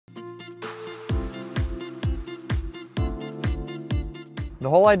The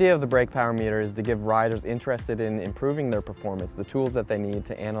whole idea of the brake power meter is to give riders interested in improving their performance the tools that they need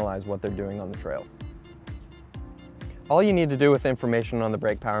to analyze what they're doing on the trails. All you need to do with information on the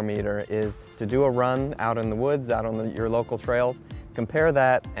brake power meter is to do a run out in the woods, out on your local trails, compare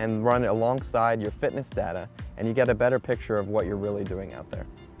that and run it alongside your fitness data, and you get a better picture of what you're really doing out there.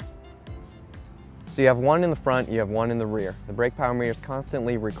 So you have one in the front, you have one in the rear. The brake power meter is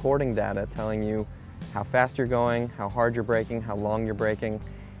constantly recording data telling you how fast you're going, how hard you're braking, how long you're braking.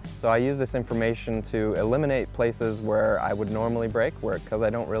 So I use this information to eliminate places where I would normally brake because I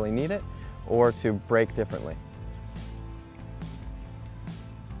don't really need it, or to brake differently.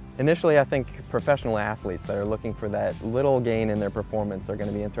 Initially, I think professional athletes that are looking for that little gain in their performance are going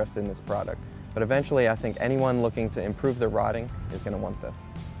to be interested in this product. But eventually, I think anyone looking to improve their riding is going to want this.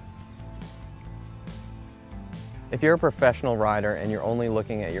 If you're a professional rider and you're only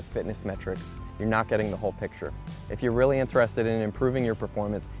looking at your fitness metrics, you're not getting the whole picture. If you're really interested in improving your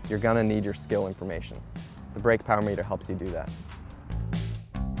performance, you're going to need your skill information. The brake power meter helps you do that.